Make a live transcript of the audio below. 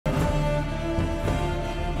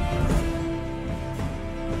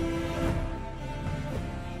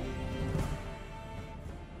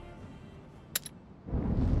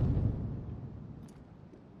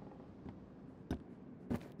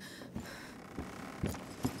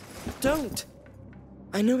don't.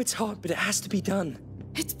 I know it's hard, but it has to be done.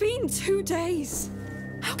 It's been 2 days.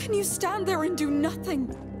 How can you stand there and do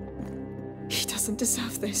nothing? He doesn't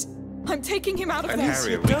deserve this. I'm taking him out of An this.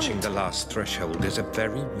 area reaching the last threshold is a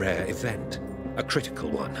very rare event. A critical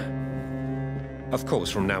one. Of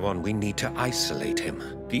course, from now on, we need to isolate him.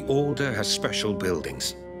 The Order has special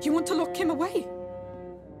buildings. You want to lock him away?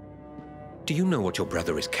 Do you know what your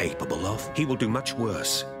brother is capable of? He will do much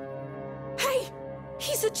worse. Hey!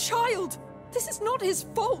 He's a child! This is not his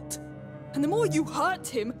fault! And the more you hurt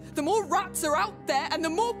him, the more rats are out there and the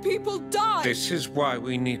more people die! This is why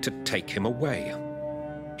we need to take him away.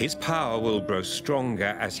 His power will grow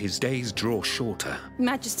stronger as his days draw shorter.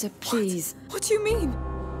 Magister, please. What do you mean?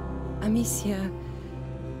 Amicia,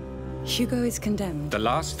 Hugo is condemned. The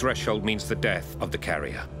last threshold means the death of the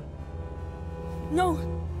carrier. No.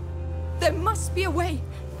 There must be a way.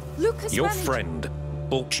 Lucas Your managed... friend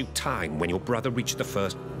bought you time when your brother reached the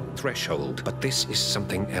first threshold, but this is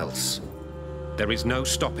something else. There is no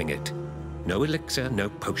stopping it. No elixir, no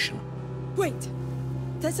potion. Wait.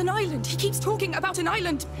 There's an island. He keeps talking about an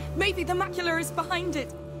island. Maybe the macula is behind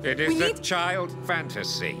it. It is a child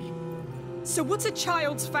fantasy. So what's a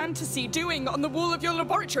child's fantasy doing on the wall of your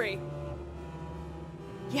laboratory?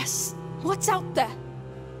 Yes. What's out there?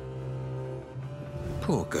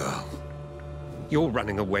 Poor girl. You're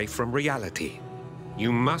running away from reality.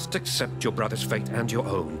 You must accept your brother's fate and your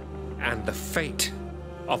own. And the fate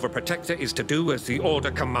of a protector is to do as the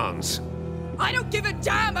Order commands. I don't give a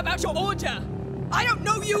damn about your order! I don't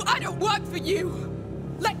know you, I don't work for you!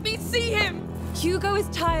 Let me see him! Hugo is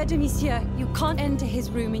tired, Amicia. You can't enter his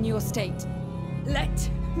room in your state. Let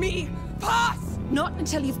me pass! Not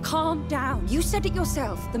until you've calmed down. You said it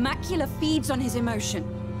yourself. The macula feeds on his emotion.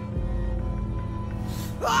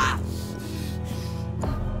 Ah!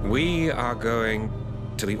 We are going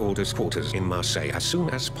to the Order's quarters in Marseille as soon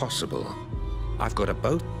as possible. I've got a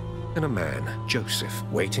boat and a man, Joseph,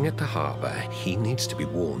 waiting at the harbor. He needs to be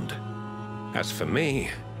warned. As for me,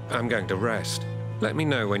 I'm going to rest. Let me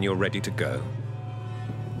know when you're ready to go.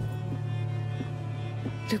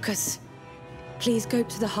 Lucas, please go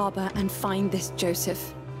to the harbor and find this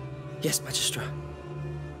Joseph. Yes, Magistra.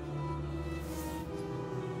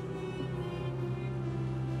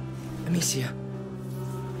 Amicia,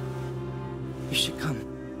 you should come.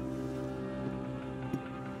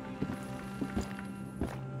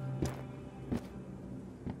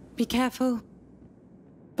 Be careful,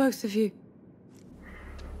 both of you.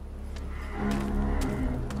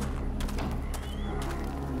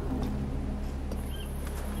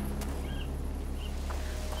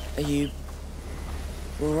 Are you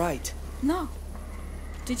all right? No.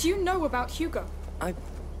 Did you know about Hugo? I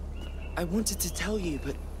wanted to tell you,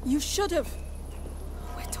 but... You should have.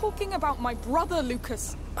 We're talking about my brother,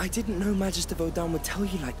 Lucas. I didn't know Magister Vaudin would tell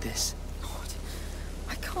you like this. God,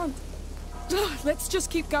 I can't. Let's just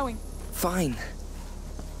keep going. Fine.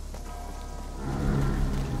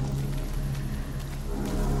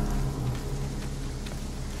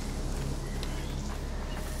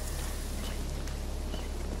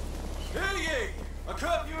 Hear ye! A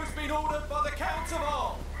curfew has been ordered by the Count of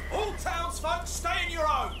Arles. All townsfolk stay in your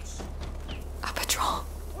homes. A patrol.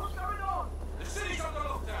 What's going on? The city's under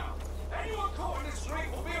lockdown. Anyone caught in the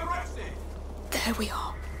street will be arrested. There we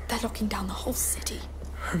are. They're locking down the whole city.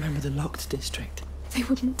 Remember the locked district? They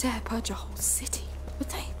wouldn't dare purge a whole city, would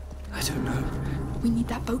they? I don't know. We need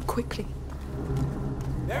that boat quickly.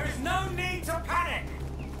 There is no need to panic.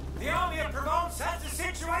 The army of Provence has the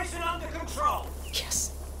situation under control.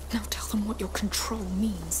 Yes. Now tell them what your control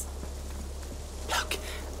means. Look,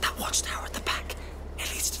 that watchtower at the back.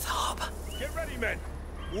 It leads to the harbor. Get ready, men.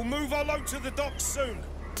 We'll move our load to the docks soon.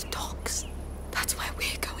 The docks? That's where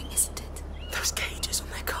we're going, isn't it? Those cages on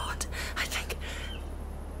their guard, I think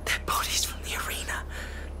they're bodies from the arena.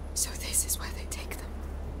 So this is where they take them.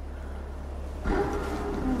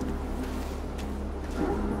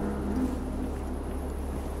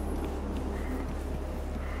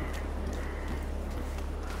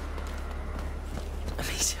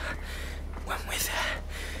 Amicia, when we're there,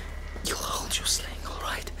 you'll hold your sling, all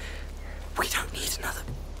right? We don't need another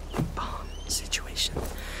barn situation.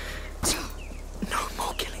 No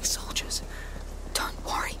more killing soldiers.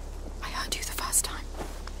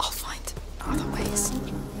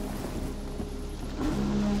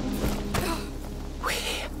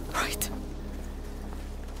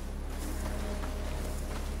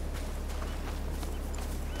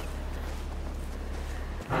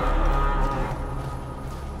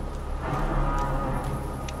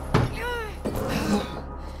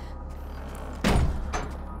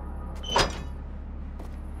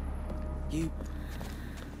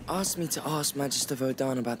 asked me to ask Magister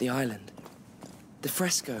Vodan about the island. The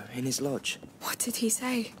fresco in his lodge. What did he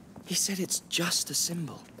say? He said it's just a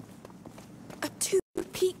symbol. A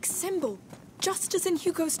two-peak symbol, just as in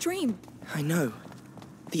Hugo's dream. I know.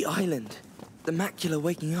 The island, the macula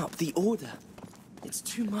waking up, the order. It's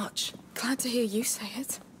too much. Glad to hear you say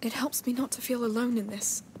it. It helps me not to feel alone in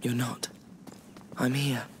this. You're not. I'm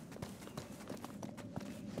here.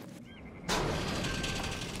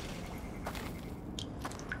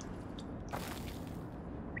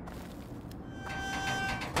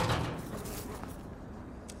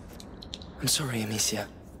 I'm sorry, Amicia.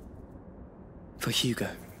 For Hugo.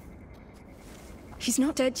 He's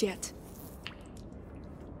not dead yet.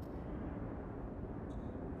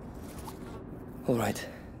 All right.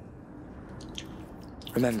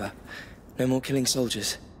 Remember, no more killing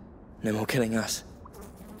soldiers. No more killing us.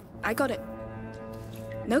 I got it.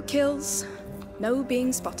 No kills, no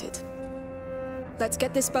being spotted. Let's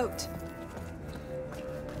get this boat.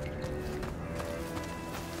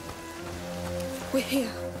 We're here.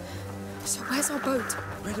 So where's our boat?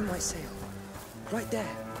 Ready my sail. Right there.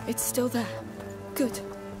 It's still there. Good.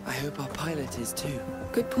 I hope our pilot is too.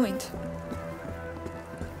 Good point.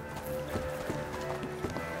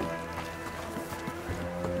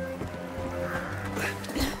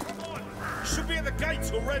 Should be at the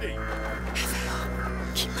gates already. Here they are.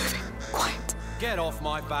 Keep moving. Quiet. Get off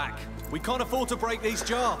my back. We can't afford to break these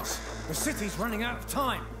jars. The city's running out of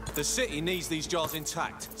time. The city needs these jars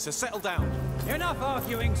intact, so settle down. Enough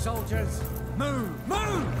arguing, soldiers. Move!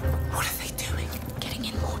 Move! What are they doing? Getting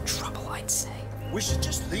in more trouble, I'd say. We should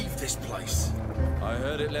just leave this place. I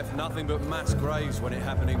heard it left nothing but mass graves when it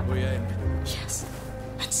happened in Requiem. Yes.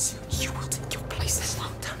 And soon you will take your place. This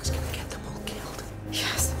lockdown is gonna get them all killed.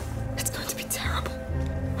 Yes. It's going to be terrible.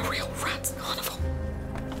 A real rat carnival.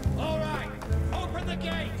 All right, open the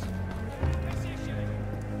gate.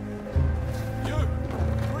 You!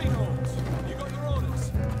 Green hordes! You got your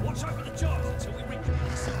orders? Watch over the jars until we reach the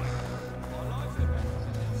other side. Our lives depend.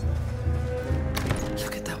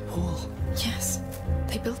 Look at that wall. Yes.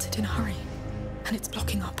 They built it in a hurry. And it's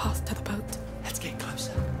blocking our path to the boat. Let's get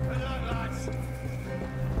closer. Good luck, lads.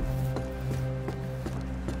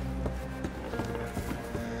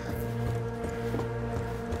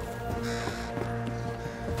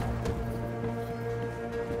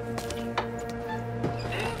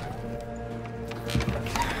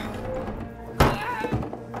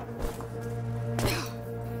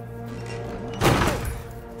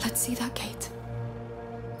 Let's see that gate.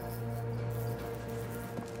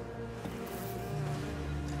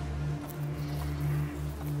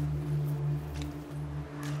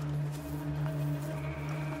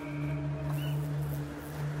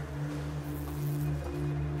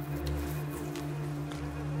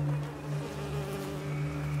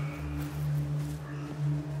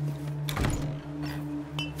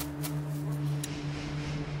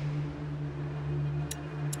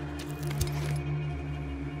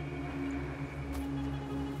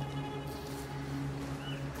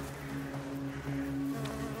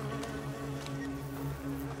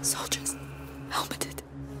 Soldiers, helmeted.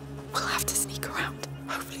 We'll have to sneak around.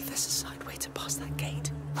 Hopefully there's a side way to pass that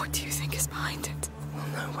gate. What do you think is behind it? We'll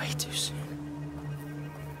know way too soon.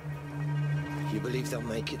 You believe they'll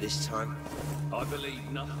make it this time? I believe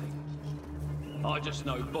nothing. I just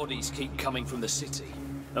know bodies keep coming from the city,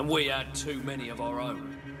 and we had too many of our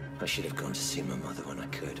own. I should have gone to see my mother when I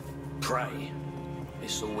could. Pray.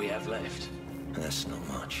 It's all we have left. And that's not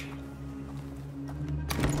much.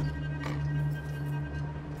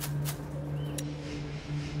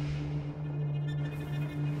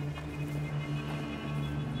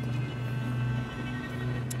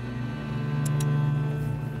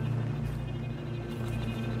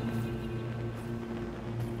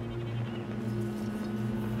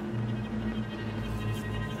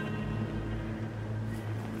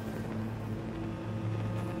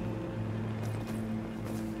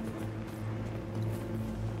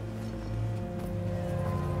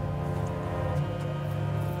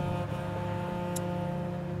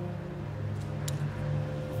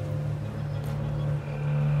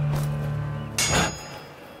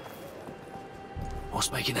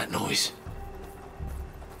 What's making that noise?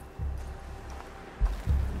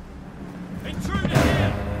 Intruder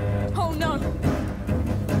here! Oh no!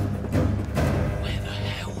 Where the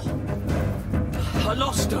hell? I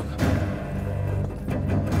lost them!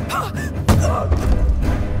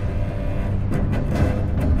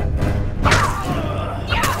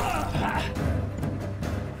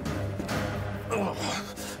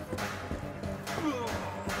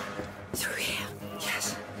 Through here.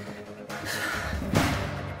 Yes.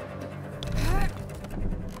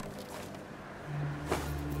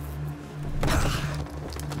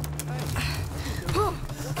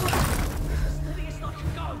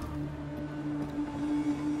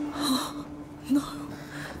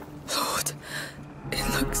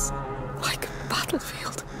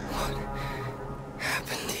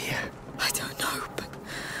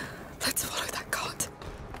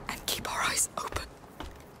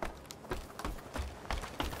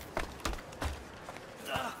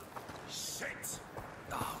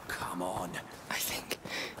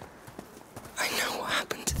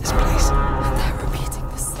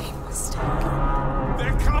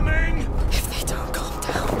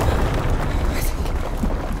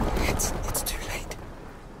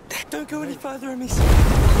 further, Amicia. Oh,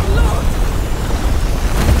 Lord!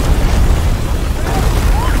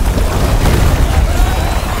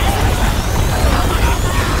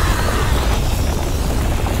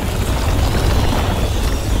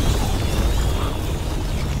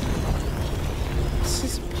 This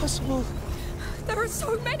is impossible. There are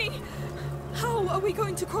so many! How are we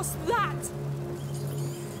going to cross that?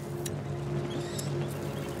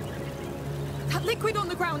 That liquid on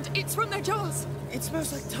the ground, it's from their jars. It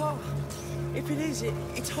smells like tar. If it is,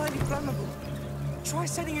 it's highly flammable. Try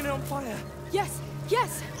setting it on fire. Yes,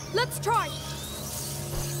 yes, let's try.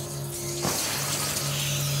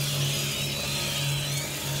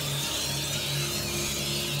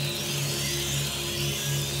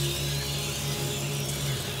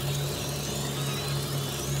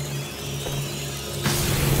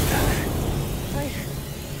 I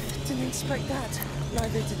didn't expect that.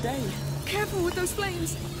 Neither did they. Careful with those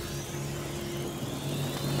flames.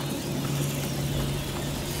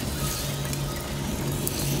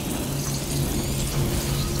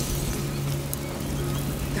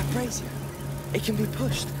 That brazier, it can be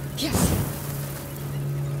pushed. Yes.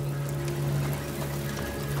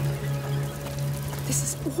 This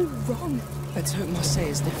is all wrong. Let's hope Marseille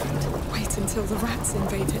is different. Wait until the rats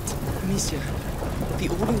invade it. Amicia, the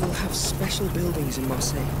Order will have special buildings in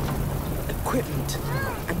Marseille. Equipment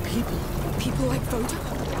and people. People like Voda?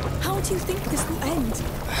 How do you think this will end?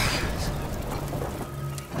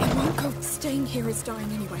 It won't go. Staying here is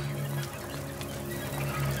dying anyway.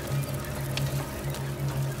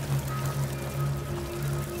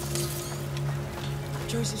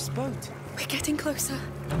 Joseph's boat. We're getting closer.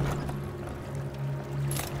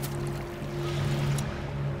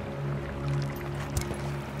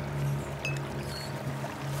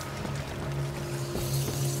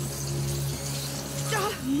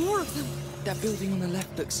 More of them. That building on the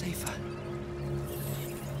left looks safer.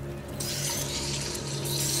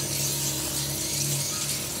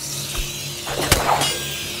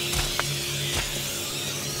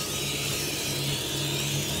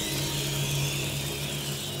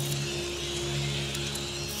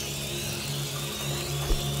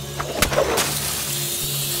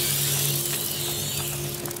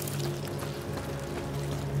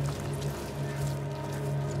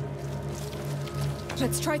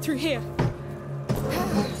 Let's try through here.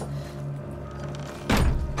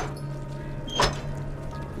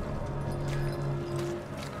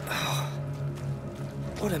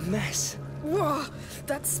 What a mess. Whoa,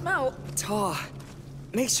 that smell. Tar.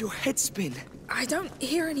 Makes your head spin. I don't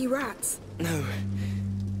hear any rats. No.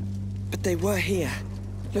 But they were here.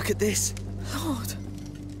 Look at this. Lord,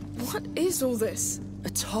 what is all this? A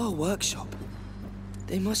tar workshop.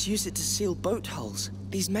 They must use it to seal boat hulls.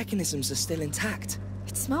 These mechanisms are still intact.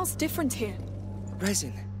 It smells different here.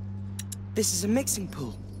 Resin. This is a mixing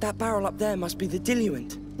pool. That barrel up there must be the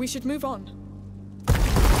diluent. We should move on.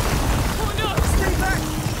 Oh no! Stay back!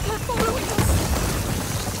 They're following us!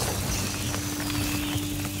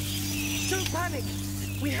 Don't panic!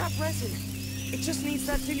 We have resin. It just needs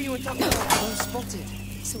that diluent up there. Well spotted.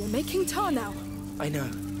 So we're making tar now. I know.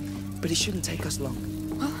 But it shouldn't take us long.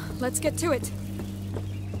 Well, let's get to it.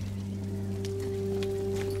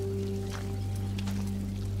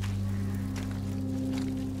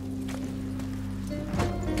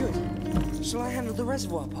 Shall I handle the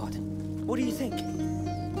reservoir part? What do you think?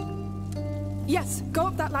 Yes, go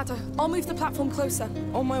up that ladder. I'll move the platform closer.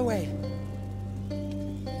 On my way.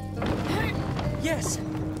 Yes!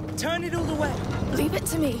 Turn it all the way! Leave it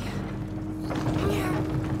to me.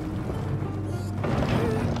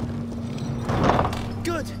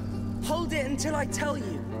 Good! Hold it until I tell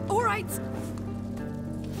you. All right.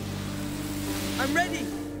 I'm ready!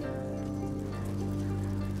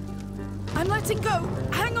 I'm letting go.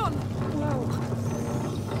 Hang on. Whoa!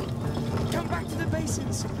 Come back to the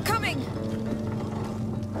basins. Coming.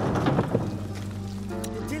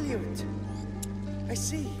 The diluent. I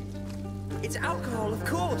see. It's alcohol, of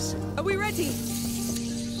course. Are we ready?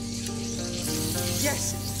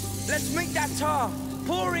 Yes. Let's make that tar.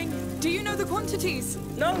 Pouring. Do you know the quantities?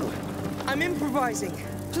 No. I'm improvising.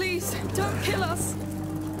 Please, don't kill us.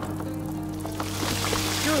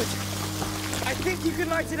 Good. I think you can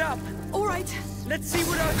light it up. All right. Let's see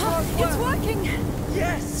what our car's worth. It's working.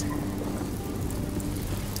 Yes.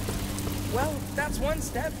 Well, that's one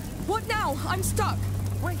step. What now? I'm stuck.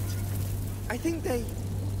 Wait. I think they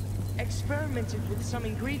experimented with some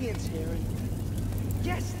ingredients here and...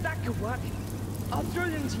 Yes, that could work. I'll throw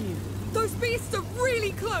them to you. Those beasts are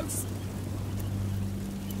really close.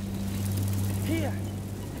 Here.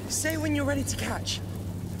 Say when you're ready to catch.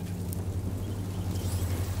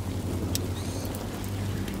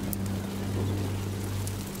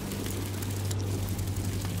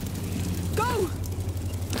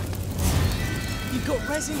 We've got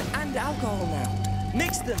resin and alcohol now.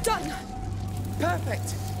 Mix them. Done.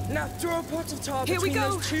 Perfect. Now throw a pot of tar Here we between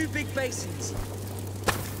go. those two big basins.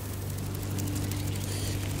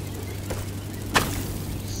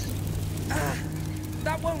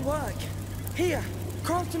 That won't work. Here,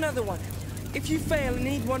 craft another one. If you fail and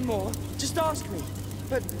need one more, just ask me.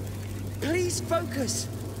 But please focus.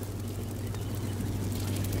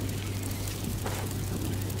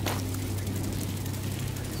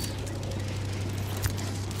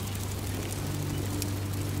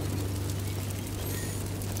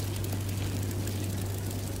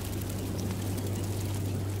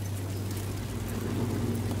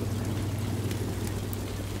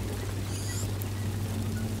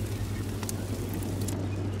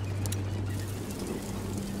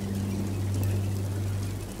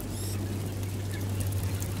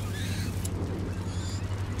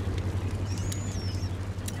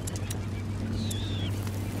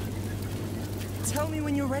 Tell me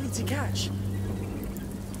when you're ready to catch.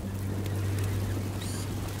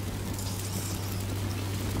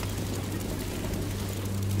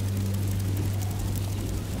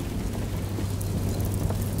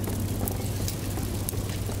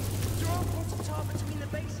 Throw a pot of tar between the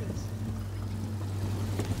basins.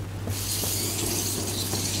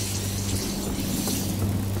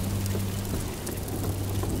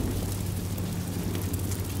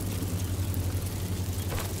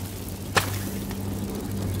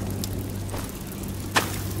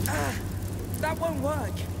 That won't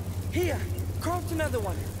work. Here, craft another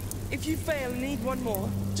one. If you fail and need one more,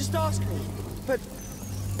 just ask me. But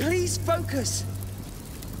please focus.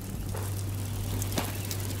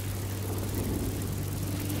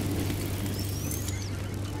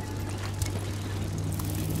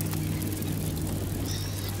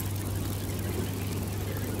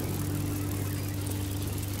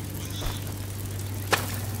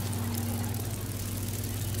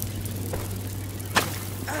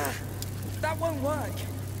 That won't work.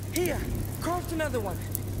 Here, craft another one.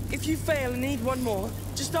 If you fail and need one more,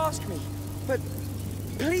 just ask me. But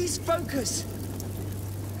please focus.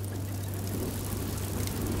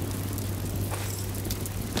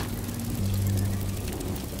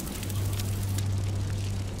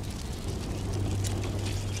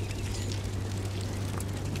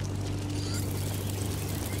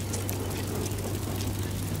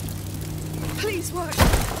 Please work.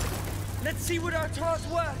 Let's see what our tar's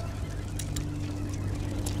worth.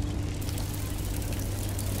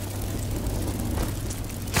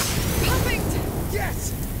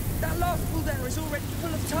 Yes! That last pool there is already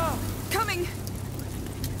full of tar. Coming.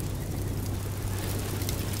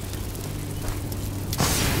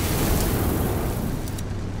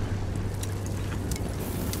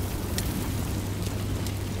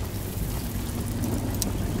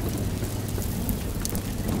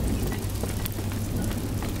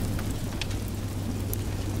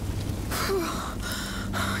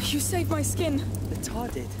 You saved my skin. The tar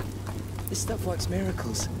did. This stuff works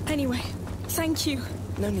miracles. Anyway, thank you.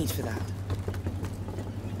 No need for that.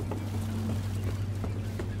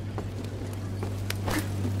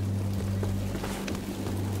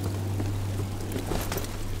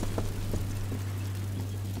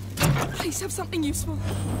 Please have something useful.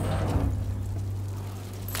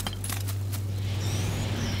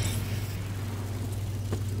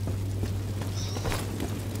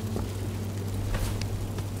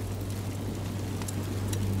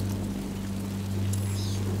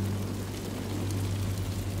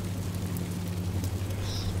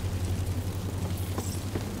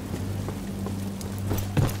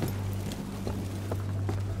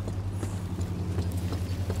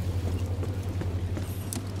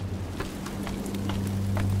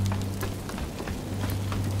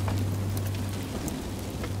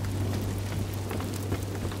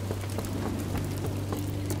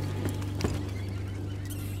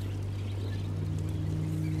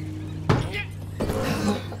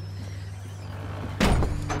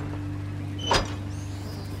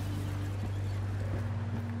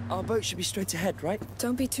 Our boat should be straight ahead, right?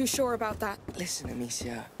 Don't be too sure about that. Listen,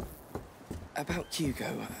 Amicia. About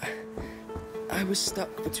Hugo. I was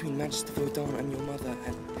stuck between Magister Vaudin and your mother,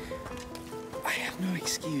 and I have no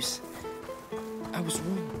excuse. I was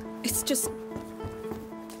wrong. It's just...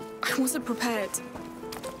 I wasn't prepared.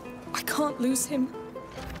 I can't lose him.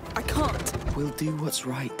 I can't. We'll do what's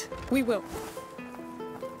right. We will.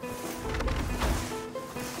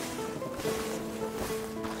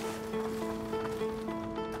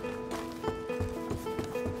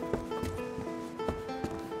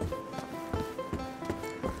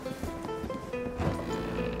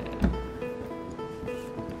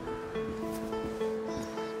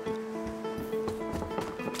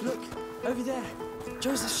 Look, over there.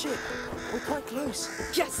 Joseph's ship. We're quite close.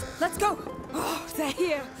 Yes, let's go. Oh, they're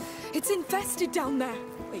here. It's infested down there.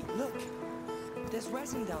 Wait, look. There's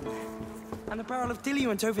resin down there. And a barrel of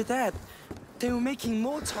diluent over there. They were making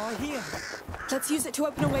more tar here. Let's use it to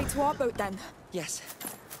open a way to our boat then. Yes.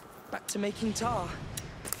 Back to making tar.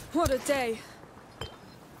 What a day.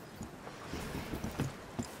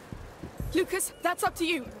 Lucas, that's up to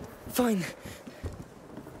you. Fine.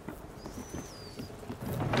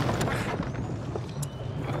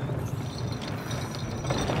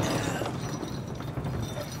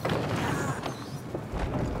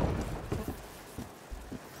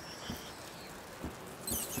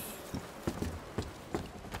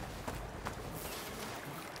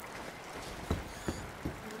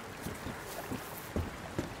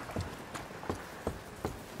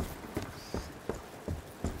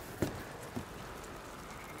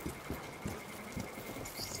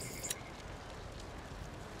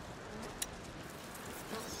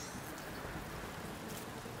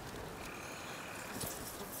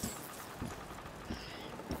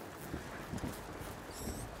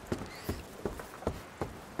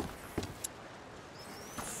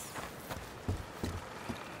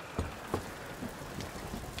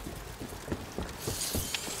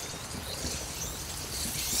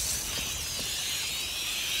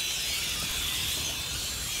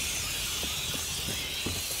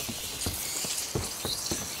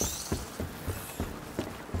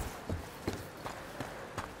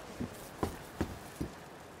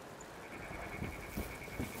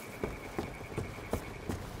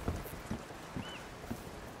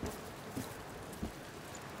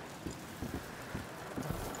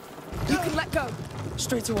 Let go.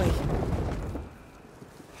 Straight away.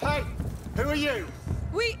 Hey, who are you?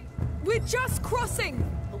 We're just crossing.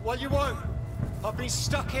 Well, you won't. I've been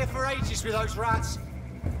stuck here for ages with those rats.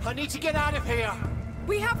 I need to get out of here.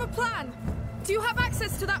 We have a plan. Do you have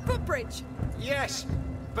access to that footbridge? Yes,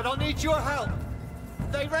 but I'll need your help.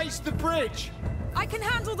 They raised the bridge. I can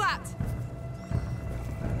handle that.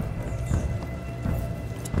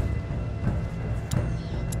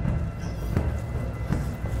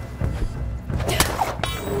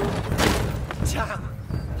 Damn,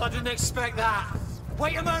 I didn't expect that.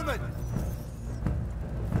 Wait a moment.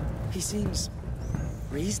 He seems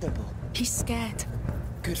reasonable. He's scared.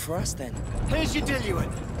 Good for us then. Here's your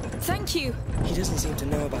diluent. Thank you. He doesn't seem to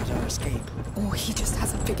know about our escape. Or he just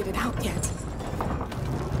hasn't figured it out yet.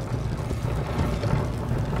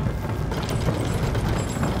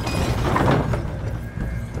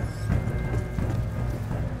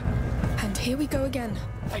 And here we go again.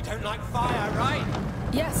 They don't like fire, right?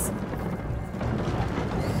 Yes.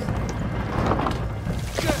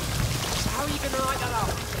 Good. How are you gonna light that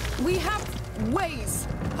up? We have ways.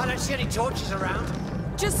 I don't see any torches around.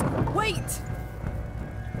 Just wait.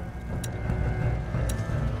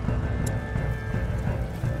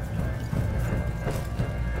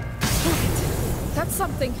 That's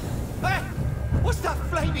something. Hey! What's that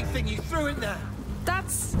flaming thing you threw in there?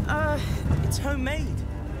 That's, It's homemade.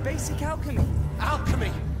 Basic alchemy.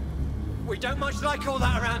 Alchemy! We don't much like all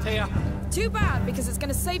that around here. too bad, because it's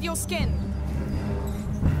gonna save your skin.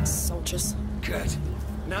 Soldiers. Good.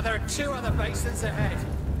 Now there are 2 other basins ahead.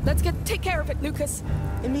 Let's take care of it, Lucas.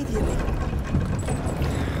 Immediately.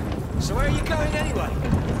 So where are you going anyway?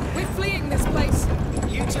 We're fleeing this place.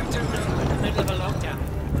 You 2 do know we're in the middle of a lockdown.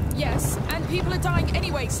 Yes, and people are dying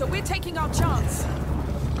anyway, so we're taking our chance.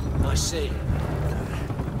 I see.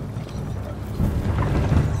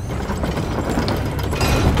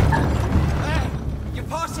 Hey! You're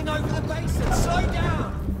passing over the basin! Slow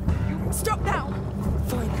down! Stop now!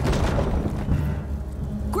 Fine.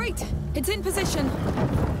 Great! It's in position.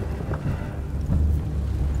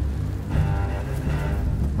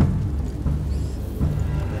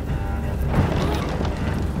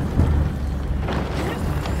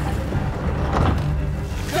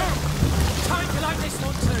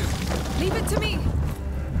 Leave it to me.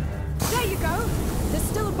 There you go. There's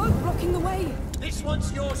still a boat blocking the way. This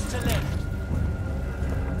one's yours to lift.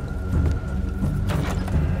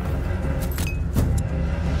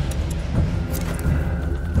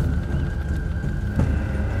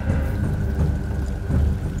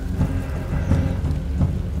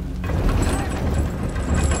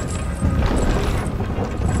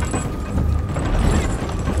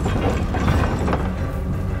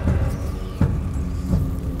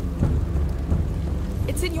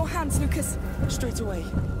 Lucas. Straight away.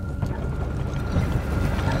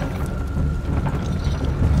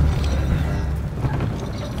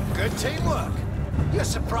 Good teamwork. You're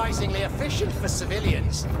surprisingly efficient for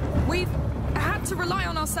civilians. We've had to rely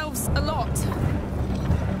on ourselves a lot.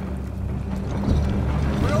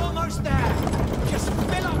 We're almost there. Just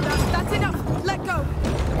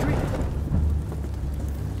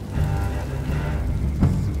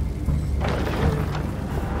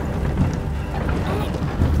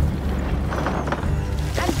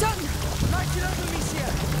back it up, Amicia!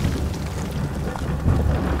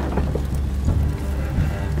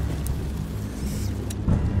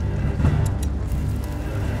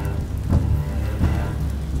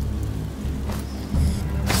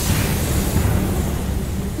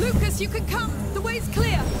 Lucas, you can come! The way's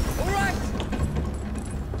clear! All right!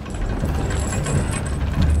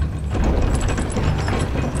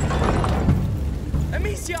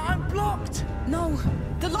 Amicia, I'm blocked! No,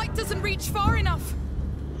 the light doesn't reach far enough!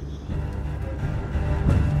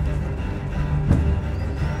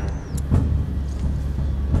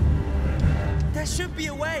 There should be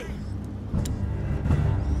a way!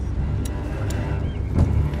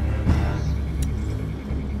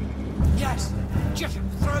 Yes! Just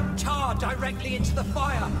throw tar directly into the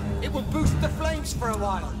fire. It will boost the flames for a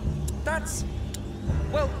while. That's...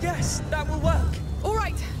 well, yes, that will work. All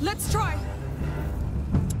right, let's try.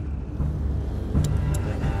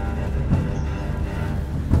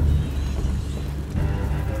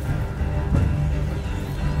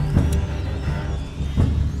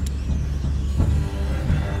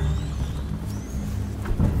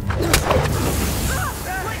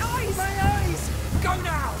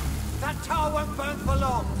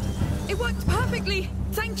 It worked perfectly!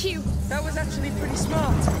 Thank you! That was actually pretty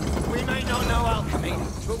smart. We may not know alchemy,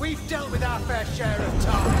 but we've dealt with our fair share of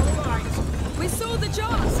tar, all right? We saw the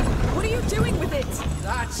jars! What are you doing with it?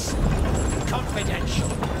 That's... confidential.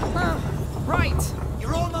 Oh, right.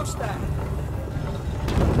 You're almost there.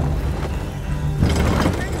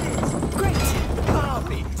 Great! I'll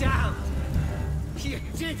be damned! You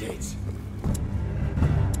did it!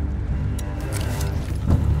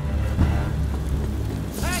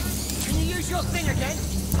 Your thing again?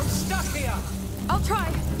 I'm stuck here. I'll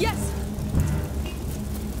try. Yes.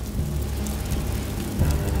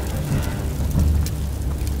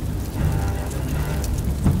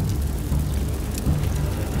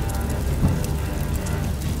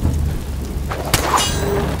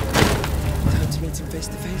 Time to meet him face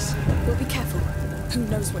to face. We'll be careful. Who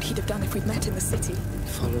knows what he'd have done if we'd met in the city?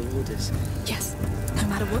 Follow orders. Yes, no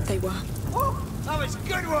matter what they were. Oh, that was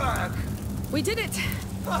good work. We did it.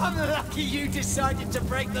 I'm lucky you decided to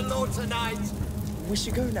break the law tonight. We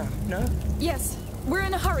should go now, no? Yes, we're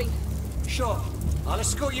in a hurry. Sure. I'll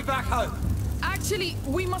escort you back home. Actually,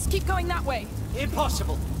 we must keep going that way.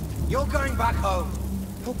 Impossible. You're going back home.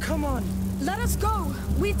 Oh, come on. Let us go.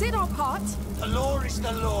 We did our part. The law is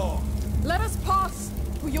the law. Let us pass,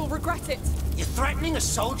 or you'll regret it. You're threatening a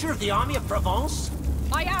soldier of the army of Provence?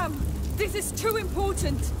 I am. This is too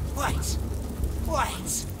important. Wait.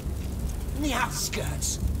 Wait. In the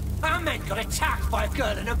outskirts, our men got attacked by a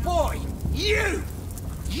girl and a boy. You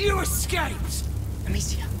escaped!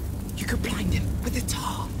 Amicia, you could blind him with the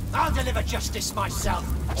tar. I'll deliver justice myself.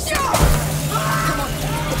 Come on,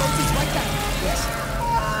 the boat is right there. Yes.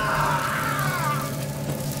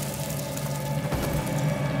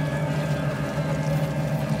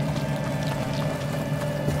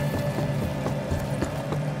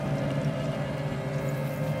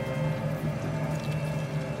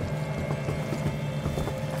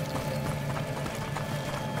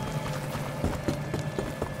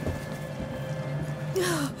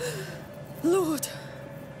 Lord.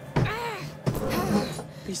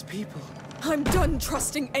 These people. I'm done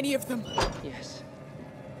trusting any of them. Yes.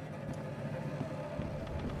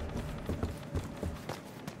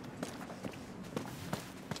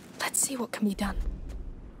 Let's see what can be done.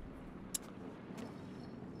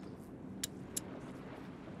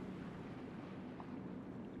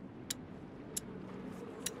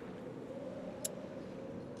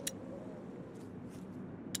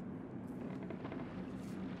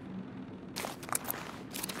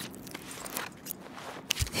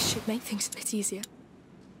 Should make things a bit easier.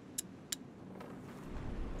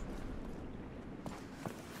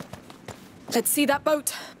 Let's see that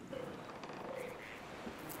boat.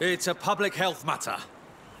 It's a public health matter.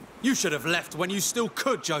 You should have left when you still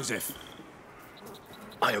could, Joseph.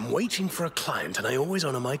 I am waiting for a client, and I always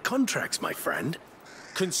honor my contracts, my friend.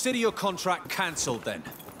 Consider your contract cancelled, then.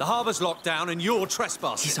 The harbor's locked down and you're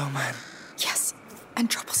trespassing. He's our man. Yes, and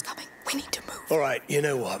trouble's coming. We need to move. All right, you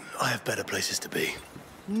know what? I have better places to be.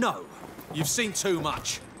 No. You've seen too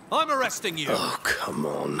much. I'm arresting you. Oh, come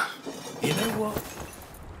on. You know what?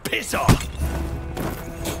 Piss off!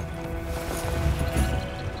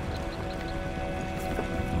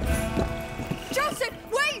 Joseph,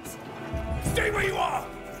 wait! Stay where you are!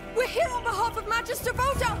 We're here on behalf of Magister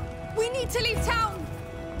Voda! We need to leave town!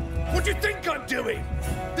 What do you think I'm doing?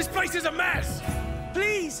 This place is a mess!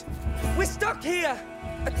 Please! We're stuck here!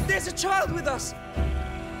 There's a child with us!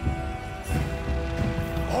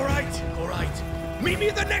 All right, all right. Meet me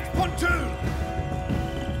at the next pontoon!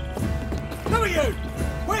 you?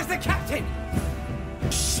 Where's the captain?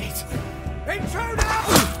 Shit! Intruder!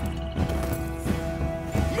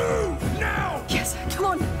 Move now! Yes, come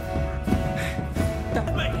on.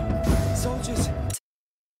 Soldiers!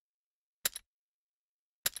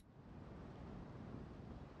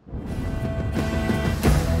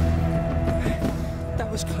 That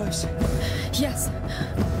was close. Yes.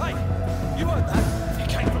 Hey, you heard that? He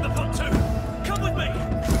came from the front too. Come with me.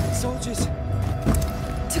 Soldiers!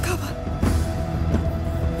 To cover.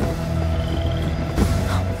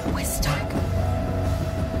 We're stuck.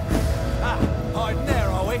 Hiding there,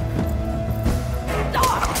 are we?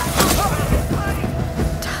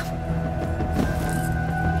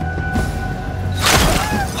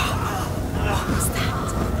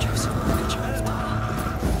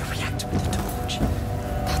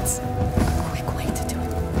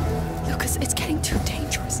 Too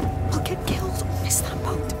dangerous. We'll get killed or miss that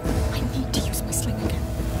boat. I need to use my sling again.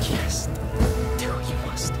 Yes, do what you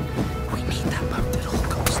must. We need that boat at all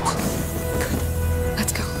costs. Good.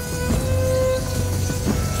 Let's go.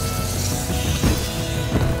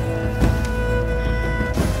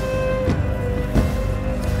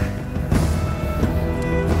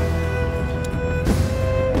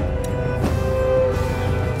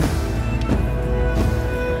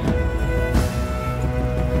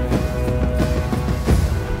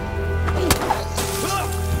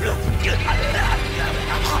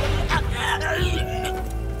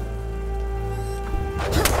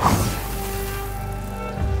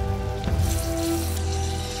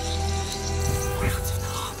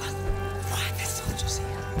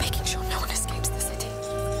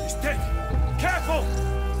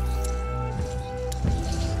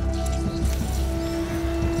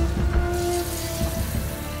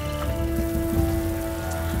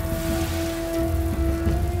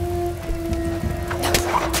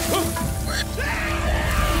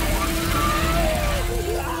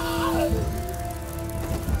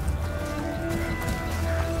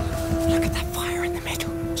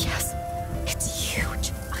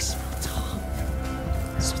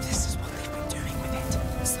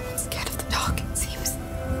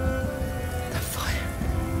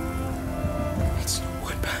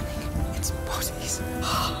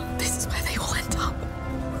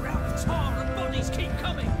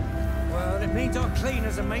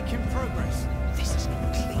 Cleaners are making progress. This is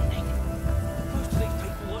not cleaning. Most of these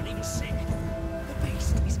people weren't even sick. The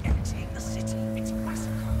beast is emptying the city. It's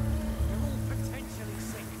massacre. They're all potentially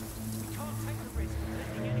sick. We can't take the risk of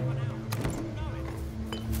letting anyone out. You know it.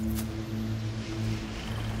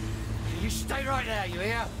 You stay right there, you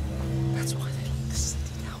hear? That's why they locked the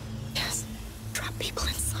city down. Yes. Trap people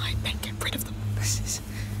inside, then get rid of them. This is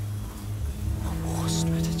a war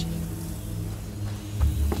strategy.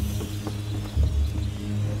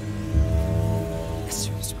 As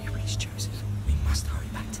soon as we reach Joseph, we must hurry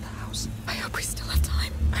back to the house. I hope we still have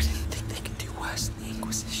time. I didn't think they could do worse than the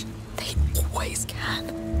Inquisition. They always can.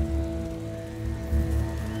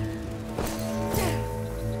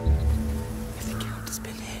 If the Count has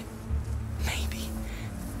been here, maybe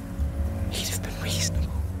he'd have been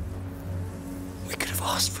reasonable. We could have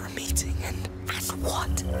asked for a meeting and... And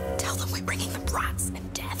what? Tell them we're bringing them rats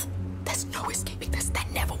and death. There's no escaping this. There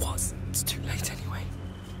never was. It's too late anyway.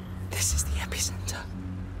 This is the epicenter.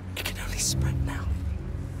 It can only spread now.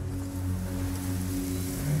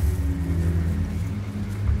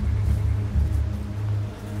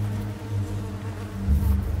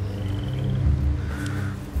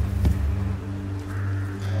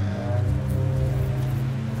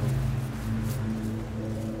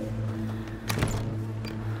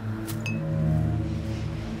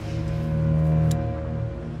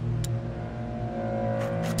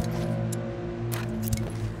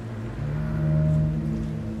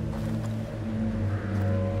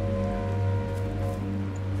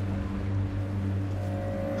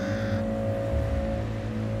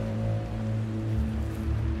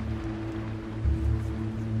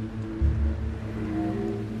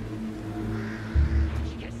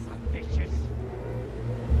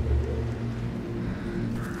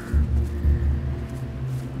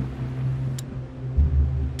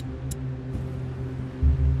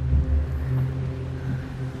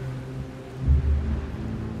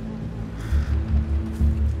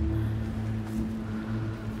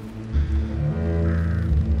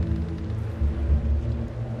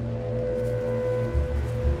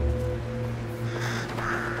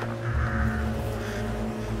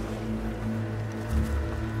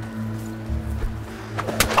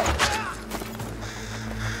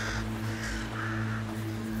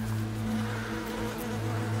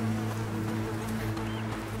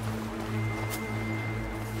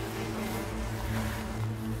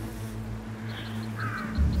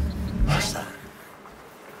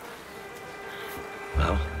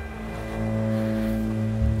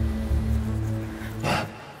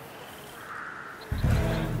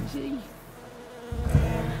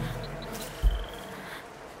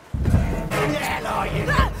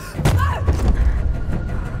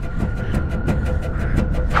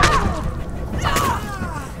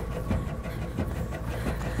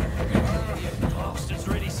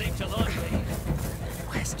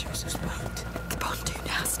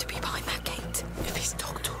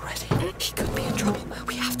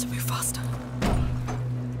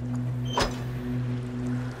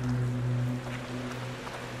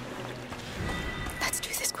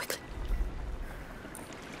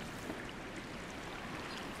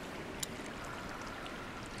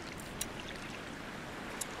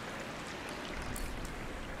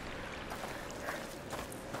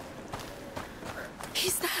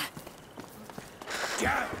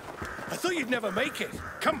 I thought you'd never make it.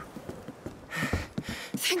 Come.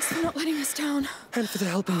 Thanks for not letting us down. And for the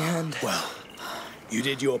helping hand. Well, you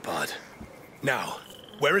did your part. Now,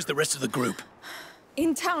 where is the rest of the group?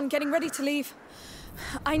 In town, getting ready to leave.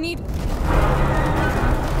 I need...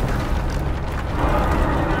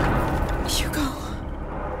 Hugo.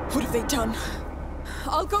 What have they done?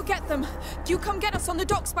 I'll go get them. You come get us on the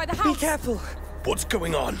docks by the house. Be careful. What's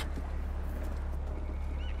going on?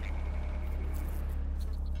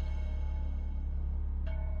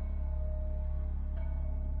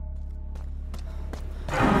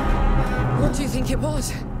 What do you think it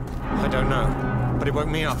was? I don't know, but it woke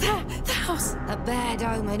me up. The house. A bad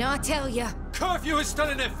omen, I tell you. Curfew is still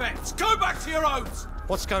in effect. Go back to your homes.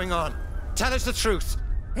 What's going on? Tell us the truth.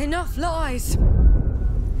 Enough lies.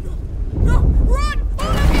 No! Run! All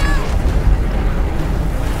of you!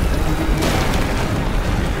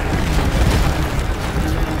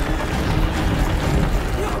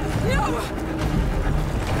 No! No!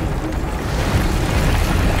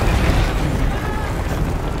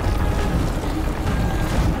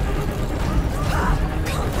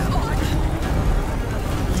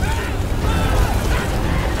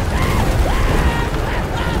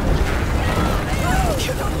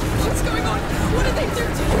 What's going on? What did they do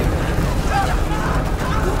to you?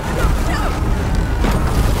 No!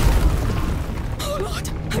 Oh, Lord!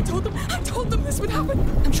 I told them this would happen.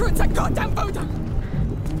 I'm sure it's that goddamn Voda.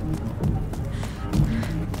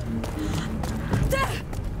 There!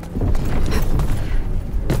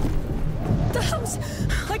 The house!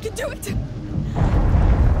 I can do it!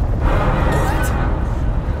 What?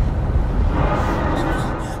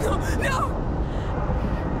 No! No!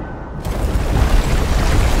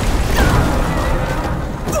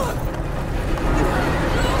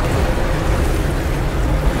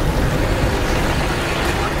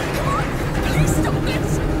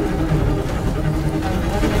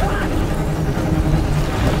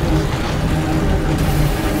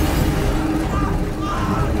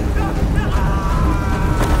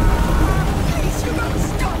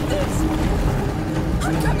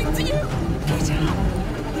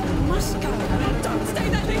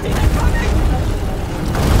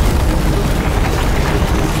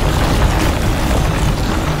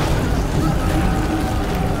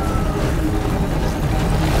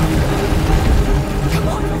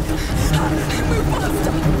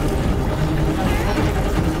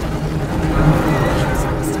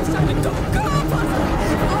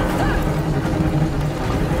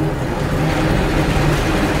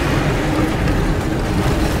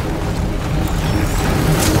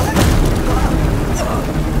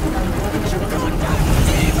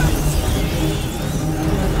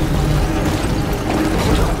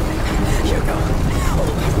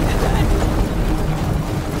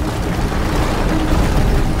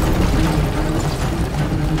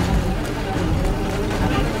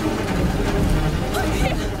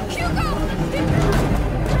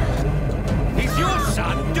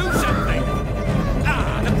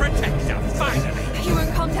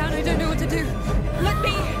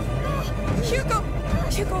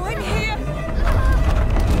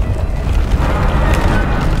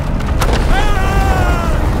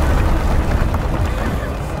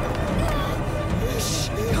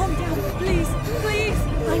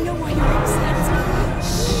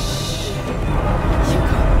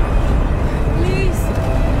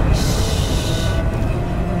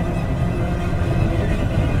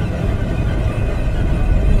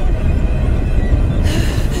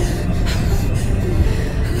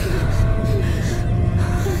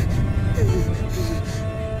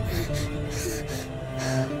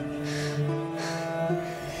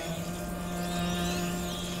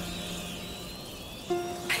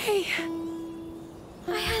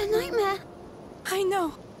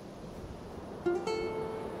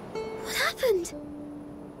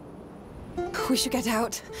 We should get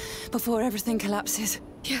out before everything collapses.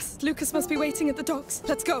 Yes, Lucas must be waiting at the docks.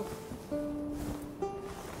 Let's go.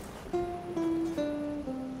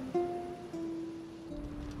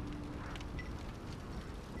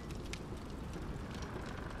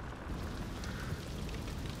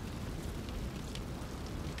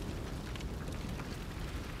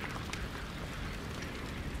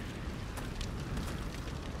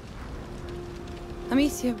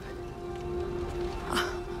 Amicia.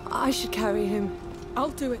 I should carry him. I'll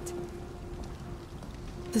do it.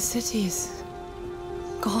 The city is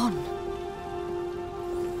gone.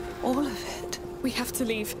 All of it. We have to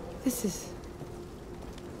leave. This is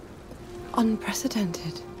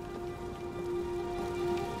unprecedented.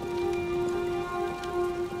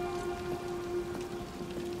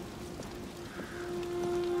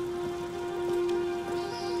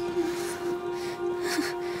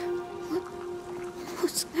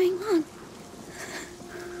 What's going on?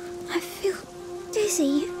 I feel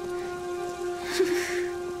dizzy.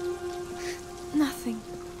 Nothing.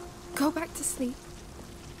 Go back to sleep.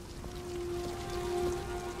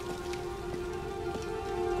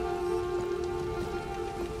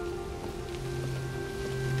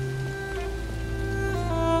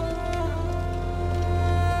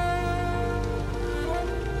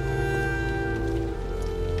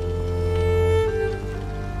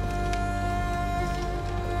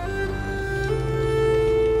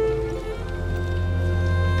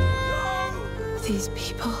 These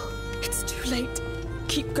people. It's too late.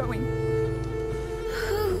 Keep going.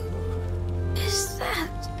 Who is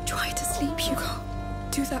that? Try to sleep, Hugo.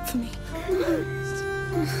 Do that for me.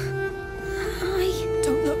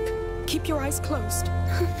 Don't look. Keep your eyes closed.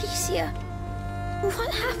 Amicia,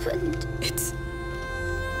 what happened? It's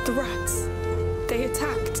the rats. They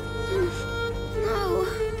attacked. No.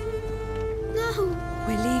 No.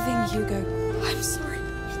 We're leaving, Hugo. I'm sorry.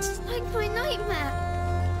 It's like my nightmare.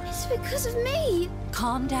 It's because of me.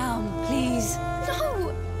 Calm down, please.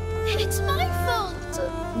 No. It's my fault.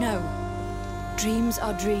 No. Dreams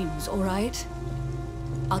are dreams, all right?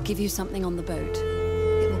 I'll give you something on the boat.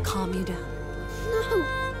 It will calm you down. No.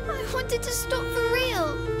 I wanted to stop for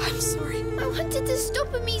real. I'm sorry. I wanted to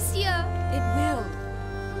stop Amicia. It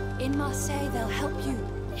will. In Marseille, they'll help you.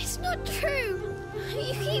 It's not true.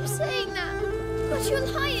 You keep saying that. But you're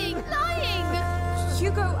lying. Lying.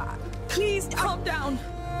 Hugo, please calm down.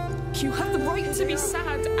 You have the right to be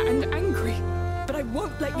sad and angry, but I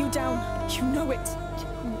won't let you down. You know it.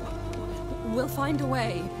 We'll find a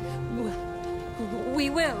way. We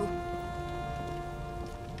will.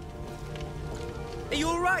 Are you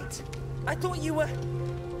all right? I thought you were...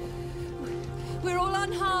 We're all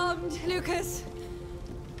unharmed, Lucas.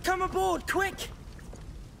 Come aboard, quick!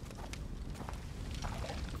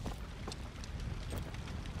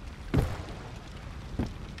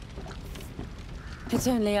 It's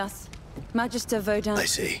only us. Magister Vaudin. I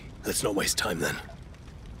see. Let's not waste time then.